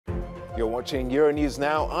You're watching Euronews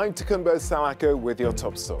Now. I'm Takumbo Salako with your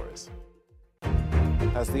top stories.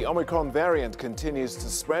 As the Omicron variant continues to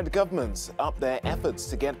spread, governments up their efforts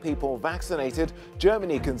to get people vaccinated.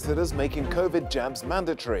 Germany considers making COVID jabs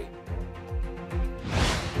mandatory.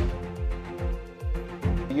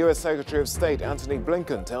 The US Secretary of State Antony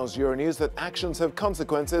Blinken tells Euronews that actions have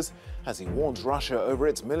consequences as he warns Russia over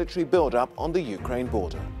its military build-up on the Ukraine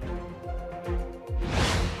border.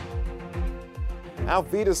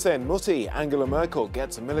 Auf Wiedersehen, Mutti. Angela Merkel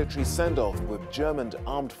gets a military send-off with German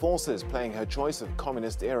armed forces playing her choice of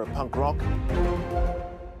communist-era punk rock.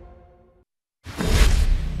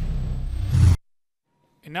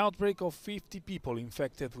 An outbreak of 50 people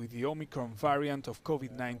infected with the Omicron variant of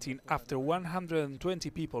COVID-19 after 120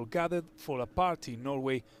 people gathered for a party in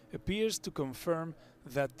Norway appears to confirm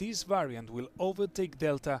that this variant will overtake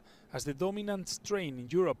Delta as the dominant strain in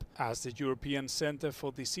Europe, as the European Centre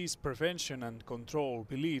for Disease Prevention and Control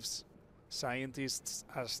believes. Scientists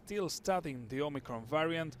are still studying the Omicron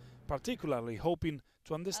variant, particularly hoping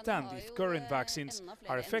to understand if current vaccines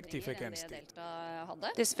are effective against it.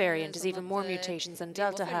 This variant has even more mutations than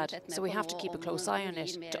Delta had, so we have to keep a close eye on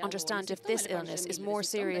it to understand if this illness is more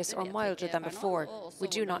serious or milder than before. We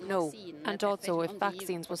do not know, and also if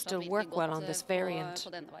vaccines will still work well on this variant.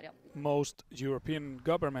 Most European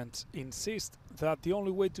governments insist that the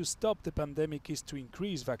only way to stop the pandemic is to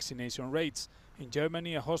increase vaccination rates. In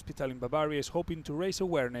Germany, a hospital in Bavaria is hoping to raise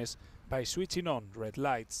awareness by switching on red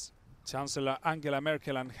lights. Chancellor Angela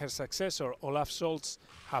Merkel and her successor Olaf Scholz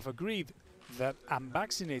have agreed that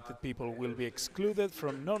unvaccinated people will be excluded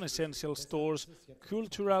from non-essential stores,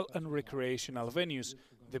 cultural and recreational venues.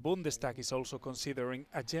 The Bundestag is also considering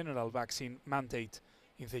a general vaccine mandate.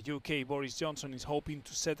 In the UK, Boris Johnson is hoping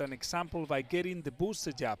to set an example by getting the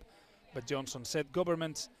booster jab, but Johnson said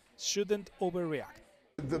governments shouldn't overreact.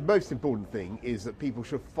 The most important thing is that people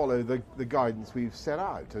should follow the guidance we've set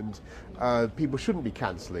out, and people shouldn't be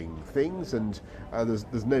cancelling things, and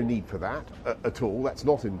there's no need for that at all. That's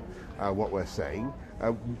not in what we're saying.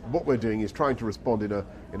 What we're doing is trying to respond in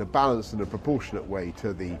a balanced and a proportionate way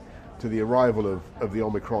to the arrival of the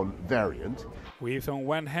Omicron variant. With on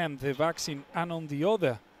one hand the vaccine and on the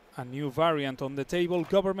other a new variant on the table,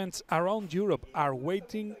 governments around Europe are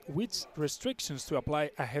weighing which restrictions to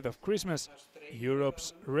apply ahead of Christmas.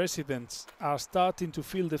 Europe's residents are starting to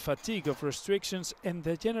feel the fatigue of restrictions, and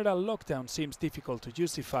the general lockdown seems difficult to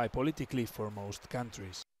justify politically for most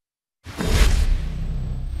countries.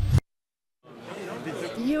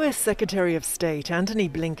 The US Secretary of State Antony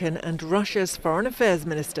Blinken and Russia's Foreign Affairs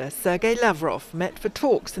Minister Sergei Lavrov met for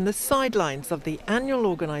talks in the sidelines of the annual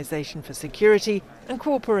Organization for Security and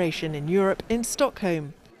Cooperation in Europe in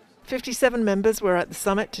Stockholm. 57 members were at the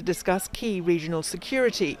summit to discuss key regional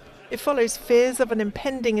security. It follows fears of an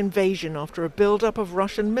impending invasion after a build-up of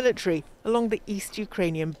Russian military along the East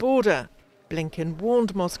Ukrainian border. Blinken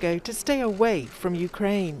warned Moscow to stay away from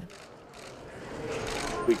Ukraine.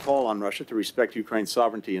 We call on Russia to respect Ukraine's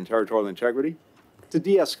sovereignty and territorial integrity, to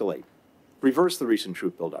de-escalate, reverse the recent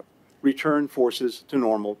troop buildup, return forces to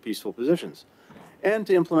normal, peaceful positions, and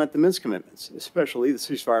to implement the Minsk commitments, especially the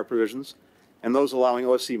ceasefire provisions and those allowing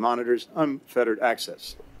OSCE monitors unfettered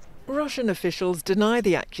access. Russian officials deny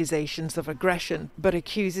the accusations of aggression, but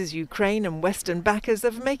accuses Ukraine and Western backers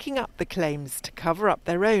of making up the claims to cover up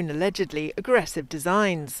their own allegedly aggressive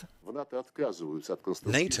designs.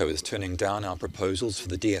 NATO is turning down our proposals for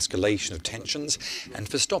the de-escalation of tensions and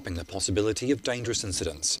for stopping the possibility of dangerous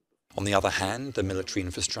incidents. On the other hand, the military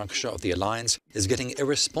infrastructure of the alliance is getting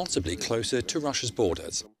irresponsibly closer to Russia's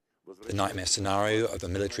borders. The nightmare scenario of a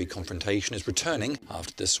military confrontation is returning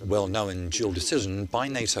after this well-known dual decision by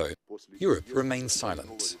NATO. Europe remains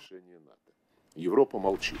silent.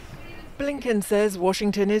 Blinken says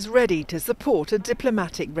Washington is ready to support a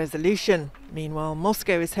diplomatic resolution. Meanwhile,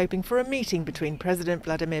 Moscow is hoping for a meeting between President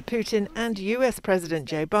Vladimir Putin and US President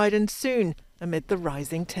Joe Biden soon, amid the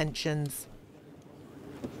rising tensions.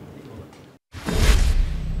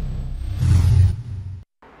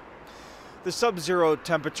 The sub-zero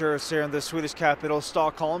temperatures here in the Swedish capital,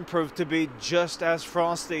 Stockholm, proved to be just as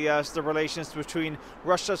frosty as the relations between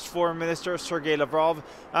Russia's Foreign Minister Sergei Lavrov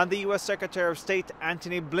and the US Secretary of State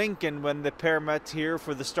Antony Blinken when the pair met here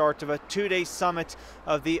for the start of a two-day summit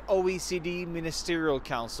of the OECD Ministerial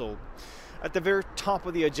Council. At the very top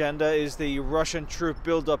of the agenda is the Russian troop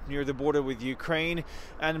buildup near the border with Ukraine,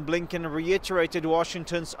 and Blinken reiterated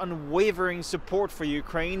Washington's unwavering support for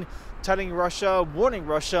Ukraine, warning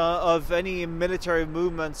Russia of any military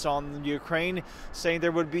movements on Ukraine, saying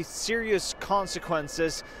there would be serious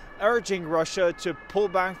consequences, urging Russia to pull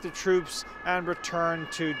back the troops and return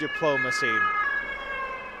to diplomacy.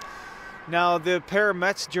 Now, the pair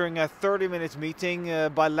met during a 30-minute meeting,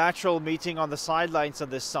 bilateral meeting on the sidelines of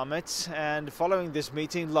this summit. And following this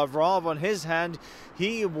meeting, Lavrov, on his hand,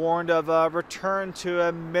 he warned of a return to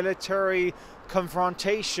a military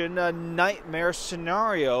confrontation, a nightmare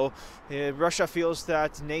scenario. Russia feels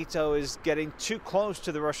that NATO is getting too close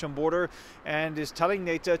to the Russian border and is telling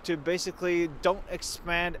NATO to basically don't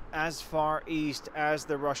expand as far east as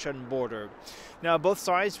the Russian border. Now, both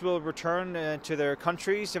sides will return to their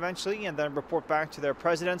countries eventually and then report back to their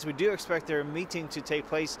presidents. We do expect their meeting to take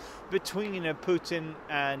place between Putin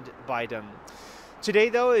and Biden. Today,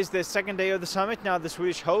 though, is the second day of the summit. Now, the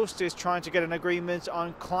Swedish host is trying to get an agreement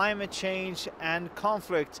on climate change and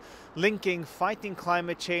conflict, linking fighting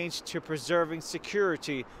climate change to preserving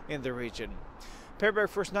security in the region. Per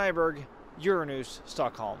Fors Nyberg, Euronews,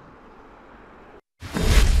 Stockholm.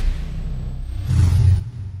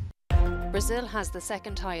 Brazil has the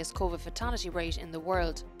second highest COVID fatality rate in the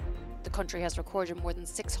world. The country has recorded more than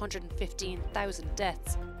 615,000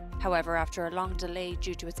 deaths. However, after a long delay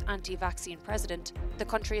due to its anti-vaccine president, the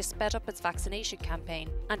country has sped up its vaccination campaign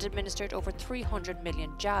and administered over 300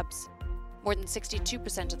 million jabs. More than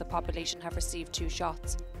 62% of the population have received 2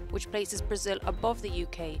 shots, which places Brazil above the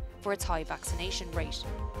UK for its high vaccination rate.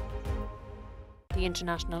 The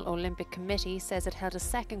International Olympic Committee says it held a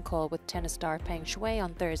second call with tennis star Peng Shuai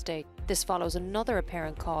on Thursday. This follows another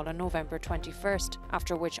apparent call on November 21st,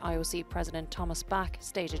 after which IOC President Thomas Bach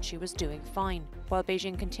stated she was doing fine. While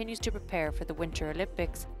Beijing continues to prepare for the Winter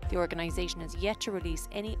Olympics, the organisation has yet to release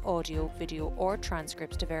any audio, video or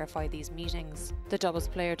transcripts to verify these meetings. The doubles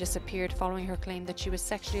player disappeared following her claim that she was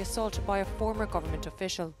sexually assaulted by a former government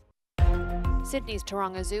official. Sydney's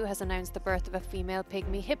Taronga Zoo has announced the birth of a female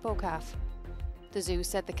pygmy hippo calf. The zoo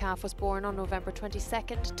said the calf was born on November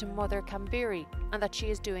 22nd to mother Kambiri and that she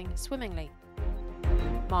is doing swimmingly.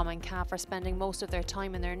 Mom and calf are spending most of their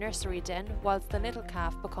time in their nursery den whilst the little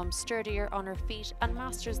calf becomes sturdier on her feet and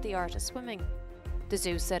masters the art of swimming. The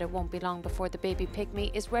zoo said it won't be long before the baby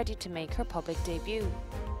pygmy is ready to make her public debut.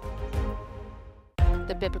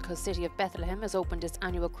 The biblical city of Bethlehem has opened its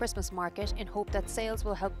annual Christmas market in hope that sales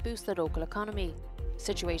will help boost the local economy.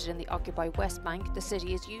 Situated in the occupied West Bank, the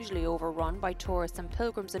city is usually overrun by tourists and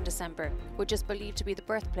pilgrims in December, which is believed to be the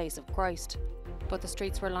birthplace of Christ. But the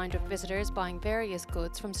streets were lined with visitors buying various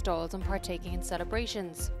goods from stalls and partaking in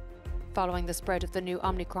celebrations. Following the spread of the new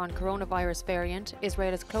Omicron coronavirus variant,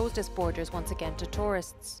 Israel has closed its borders once again to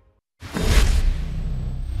tourists.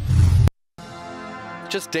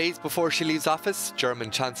 Just days before she leaves office,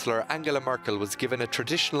 German Chancellor Angela Merkel was given a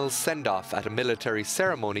traditional send-off at a military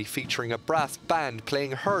ceremony featuring a brass band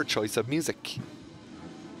playing her choice of music.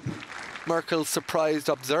 Merkel surprised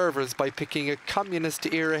observers by picking a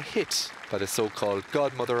communist-era hit by the so-called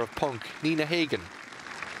godmother of punk, Nina Hagen.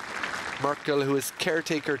 Merkel, who is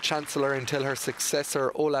caretaker chancellor until her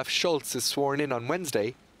successor Olaf Scholz is sworn in on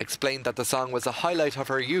Wednesday, explained that the song was a highlight of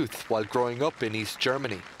her youth while growing up in East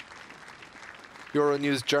Germany.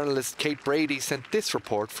 Euronews journalist Kate Brady sent this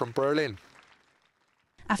report from Berlin.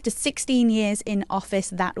 After 16 years in office,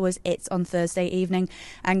 that was it on Thursday evening.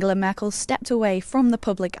 Angela Merkel stepped away from the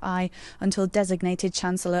public eye until designated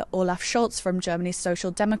Chancellor Olaf Scholz from Germany's Social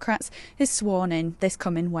Democrats is sworn in this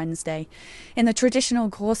coming Wednesday. In the traditional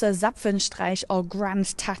Großer Zapfenstreich, or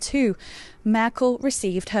Grand Tattoo, Merkel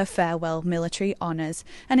received her farewell military honours.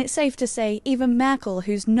 And it's safe to say even Merkel,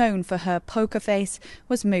 who's known for her poker face,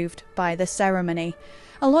 was moved by the ceremony.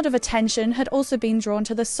 A lot of attention had also been drawn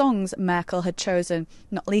to the songs Merkel had chosen,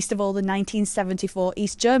 not least of all the 1974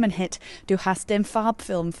 East German hit Du hast den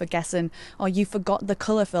Farbfilm vergessen, or You Forgot the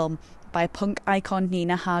Colour Film, by punk icon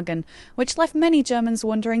Nina Hagen, which left many Germans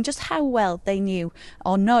wondering just how well they knew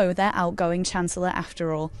or know their outgoing Chancellor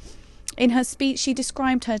after all. In her speech, she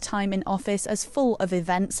described her time in office as full of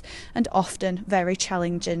events and often very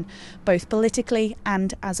challenging, both politically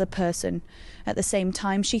and as a person. At the same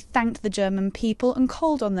time, she thanked the German people and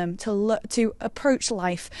called on them to approach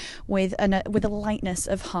life with a lightness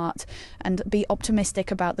of heart and be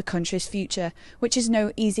optimistic about the country's future, which is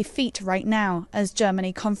no easy feat right now as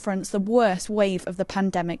Germany confronts the worst wave of the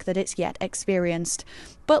pandemic that it's yet experienced.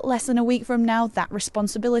 But less than a week from now, that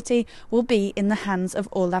responsibility will be in the hands of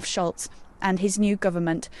Olaf Scholz and his new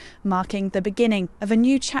government, marking the beginning of a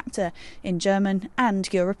new chapter in German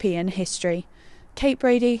and European history. Kate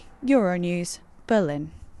Brady, Euronews,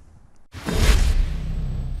 Berlin.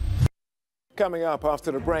 Coming up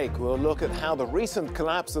after the break, we'll look at how the recent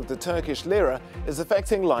collapse of the Turkish lira is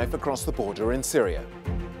affecting life across the border in Syria.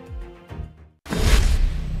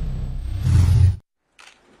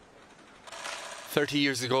 30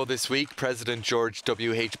 years ago this week, President George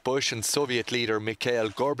W.H. Bush and Soviet leader Mikhail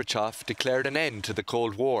Gorbachev declared an end to the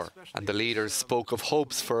Cold War, and the leaders spoke of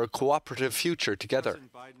hopes for a cooperative future together.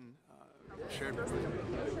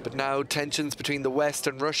 But now tensions between the West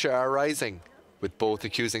and Russia are rising, with both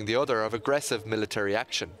accusing the other of aggressive military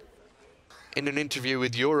action. In an interview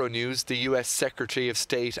with Euronews, the US Secretary of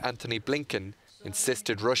State Antony Blinken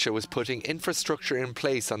insisted Russia was putting infrastructure in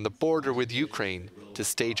place on the border with Ukraine to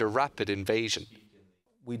stage a rapid invasion.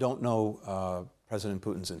 We don't know President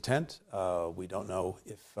Putin's intent. We don't know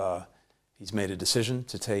if he's made a decision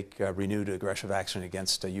to take renewed aggressive action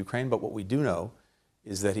against Ukraine. But what we do know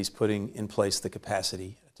is that he's putting in place the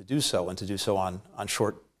capacity to do so, and to do so on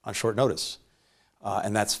short notice.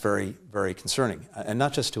 And that's very, very concerning. And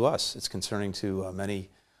not just to us, it's concerning to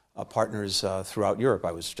many partners throughout Europe.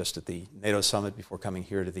 I was just at the NATO summit before coming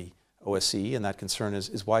here to the OSCE, and that concern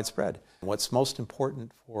is widespread. What's most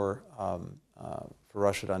important for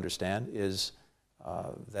Russia to understand is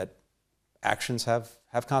that actions have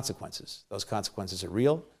consequences. Those consequences are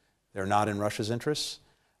real. They're not in Russia's interests.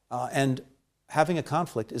 And having a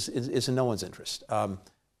conflict is in no one's interest.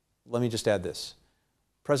 Let me just add this.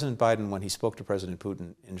 President Biden, when he spoke to President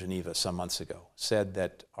Putin in Geneva some months ago, said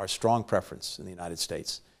that our strong preference in the United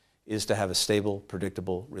States is to have a stable,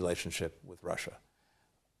 predictable relationship with Russia.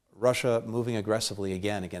 Russia moving aggressively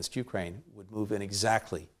again against Ukraine would move in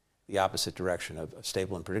exactly the opposite direction of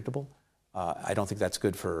stable and predictable. I don't think that's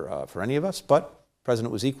good for any of us, but the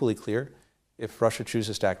President was equally clear: if Russia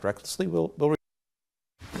chooses to act recklessly, we'll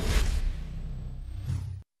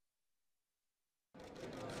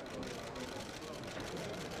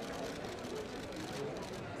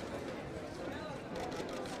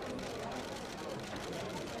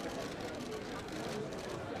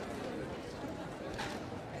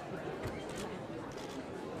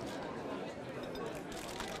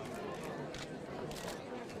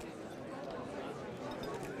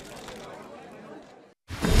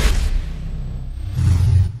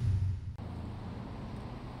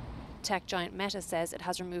Tech giant Meta says it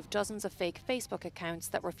has removed dozens of fake Facebook accounts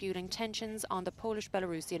that were fueling tensions on the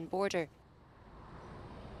Polish-Belarusian border.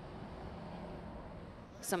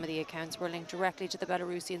 Some of the accounts were linked directly to the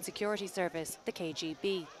Belarusian security service, the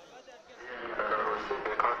KGB.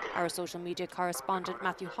 Our social media correspondent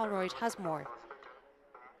Matthew Holroyd has more.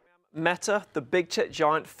 Meta, the big tech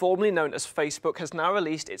giant formerly known as Facebook, has now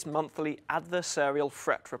released its monthly adversarial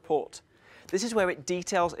threat report. This is where it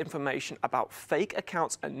details information about fake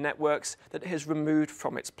accounts and networks that it has removed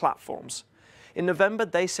from its platforms. In November,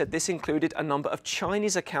 they said this included a number of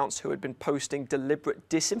Chinese accounts who had been posting deliberate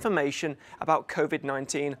disinformation about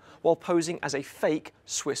COVID-19 while posing as a fake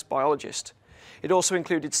Swiss biologist. It also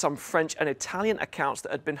included some French and Italian accounts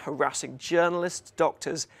that had been harassing journalists,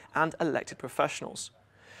 doctors, and elected professionals.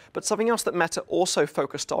 But something else that Meta also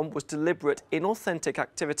focused on was deliberate, inauthentic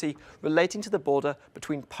activity relating to the border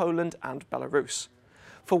between Poland and Belarus.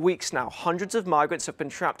 For weeks now, hundreds of migrants have been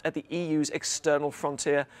trapped at the EU's external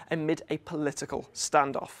frontier amid a political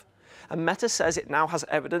standoff. And Meta says it now has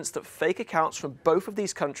evidence that fake accounts from both of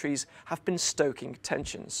these countries have been stoking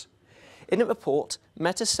tensions. In a report,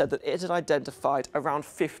 Meta said that it had identified around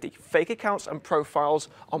 50 fake accounts and profiles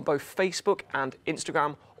on both Facebook and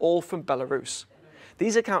Instagram, all from Belarus.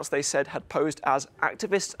 These accounts, they said, had posed as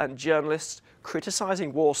activists and journalists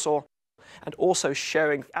criticising Warsaw and also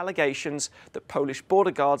sharing allegations that Polish border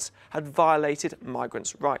guards had violated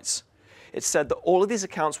migrants' rights. It said that all of these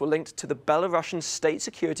accounts were linked to the Belarusian State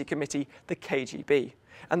Security Committee, the KGB,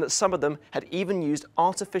 and that some of them had even used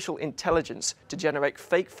artificial intelligence to generate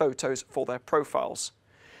fake photos for their profiles.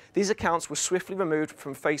 These accounts were swiftly removed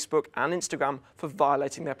from Facebook and Instagram for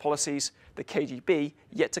violating their policies, the KGB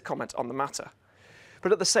yet to comment on the matter.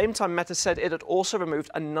 But at the same time, Meta said it had also removed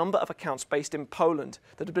a number of accounts based in Poland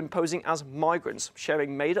that had been posing as migrants,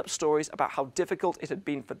 sharing made-up stories about how difficult it had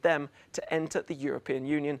been for them to enter the European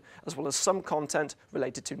Union, as well as some content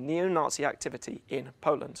related to neo-Nazi activity in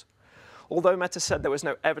Poland. Although Meta said there was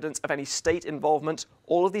no evidence of any state involvement,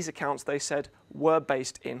 all of these accounts, they said, were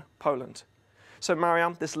based in Poland. So,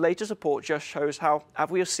 Marianne, this latest report just shows how, as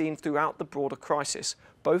we have seen throughout the broader crisis,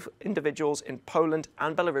 both individuals in Poland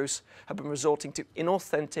and Belarus have been resorting to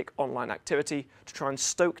inauthentic online activity to try and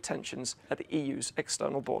stoke tensions at the EU's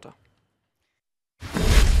external border.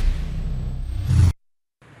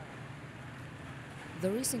 The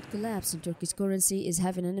recent collapse in Turkish currency is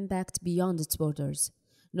having an impact beyond its borders.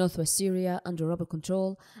 Northwest Syria, under rebel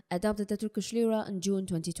control, adopted the Turkish lira in June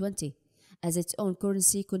 2020. As its own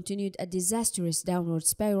currency continued a disastrous downward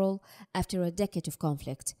spiral after a decade of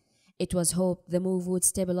conflict. It was hoped the move would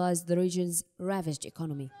stabilize the region's ravaged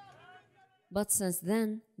economy. But since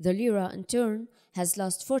then, the lira in turn has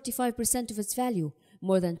lost 45% of its value.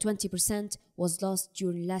 More than 20% was lost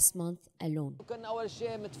during last month alone.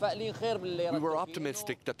 We were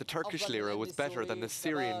optimistic that the Turkish lira was better than the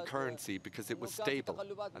Syrian currency because it was stable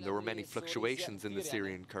and there were many fluctuations in the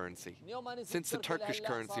Syrian currency. Since the Turkish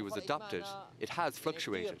currency was adopted, it has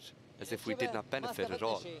fluctuated, as if we did not benefit at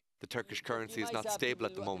all. The Turkish currency is not stable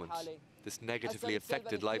at the moment. This negatively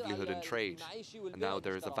affected livelihood and trade, and now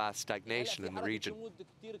there is a vast stagnation in the region.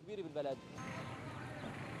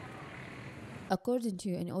 According to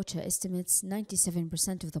OCHA estimates,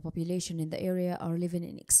 97% of the population in the area are living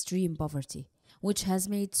in extreme poverty, which has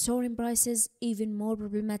made soaring prices even more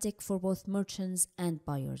problematic for both merchants and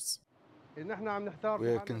buyers. We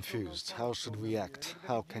are confused. How should we act?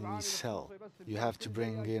 How can we sell? You have to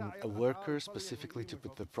bring in a worker specifically to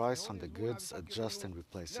put the price on the goods, adjust and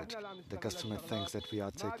replace it. The customer thinks that we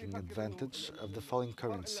are taking advantage of the falling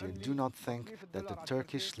currency. Do not think that the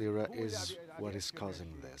Turkish lira is what is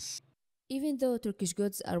causing this. Even though Turkish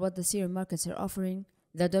goods are what the Syrian markets are offering,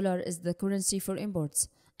 the dollar is the currency for imports,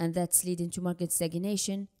 and that's leading to market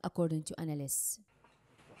stagnation, according to analysts.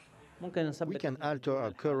 We can alter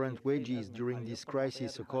our current wages during this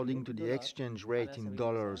crisis according to the exchange rate in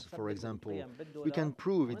dollars, for example. We can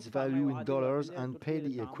prove its value in dollars and pay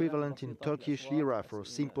the equivalent in Turkish lira for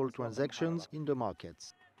simple transactions in the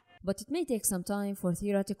markets. But it may take some time for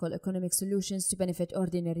theoretical economic solutions to benefit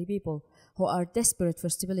ordinary people who are desperate for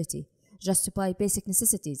stability, just to buy basic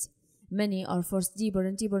necessities. Many are forced deeper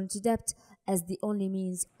and deeper into debt as the only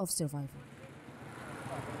means of survival.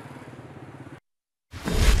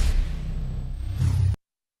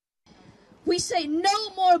 We say no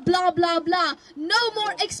more blah, blah, blah. No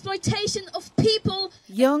more exploitation of people.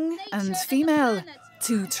 Young and female.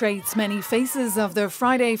 Two traits many faces of their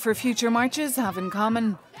Friday for Future marches have in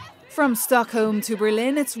common. From Stockholm to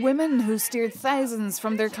Berlin, it's women who steered thousands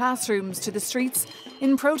from their classrooms to the streets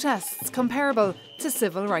in protests comparable to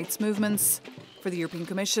civil rights movements. For the European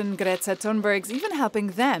Commission, Greta Thunberg's even helping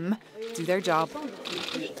them do their job.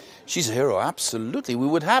 She's a hero, absolutely. We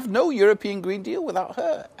would have no European Green Deal without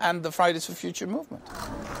her and the Fridays for Future movement.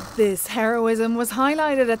 This heroism was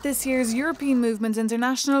highlighted at this year's European Movement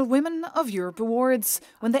International Women of Europe Awards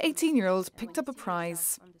when the 18-year-old picked up a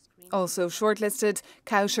prize. Also shortlisted,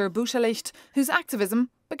 Kauscher Buchelicht, whose activism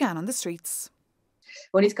began on the streets.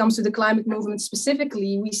 When it comes to the climate movement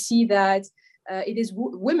specifically, we see that it is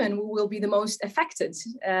women who will be the most affected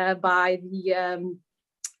by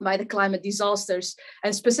the climate disasters,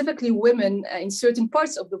 and specifically women in certain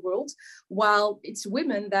parts of the world, while it's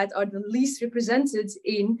women that are the least represented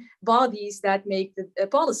in bodies that make the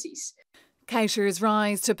policies. Kauscher's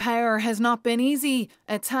rise to power has not been easy.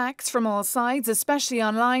 Attacks from all sides, especially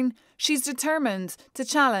online. She's determined to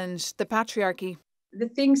challenge the patriarchy. The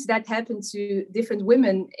things that happen to different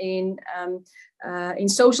women in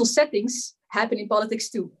social settings happen in politics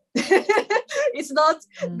too. It's not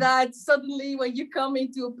that suddenly when you come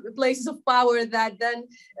into places of power that then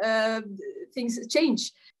things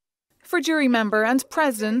change. For jury member and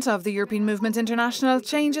president of the European Movement International,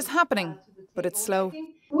 change is happening, but it's slow.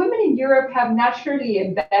 Women in Europe have naturally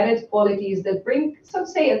embedded qualities that bring, so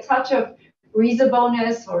say, a touch of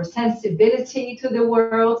reasonableness or sensibility to the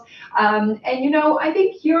world. I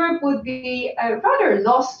think Europe would be rather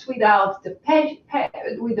lost without the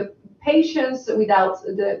patience, without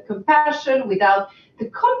the compassion, without the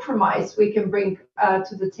compromise we can bring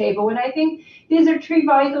to the table. And I think these are three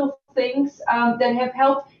vital things that have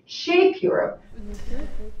helped shape Europe.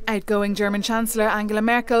 Outgoing German Chancellor Angela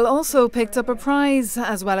Merkel also picked up a prize,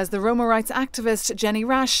 as well as the Roma rights activist Jenny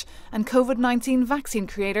Rasch and COVID-19 vaccine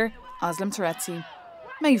creator Özlem Türeci.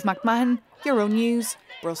 Maeve McMahon, Euronews,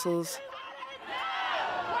 Brussels.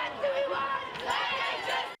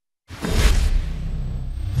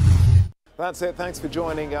 That's it. Thanks for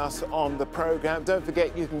joining us on the programme. Don't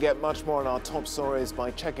forget you can get much more on our top stories by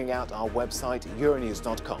checking out our website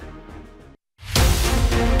euronews.com.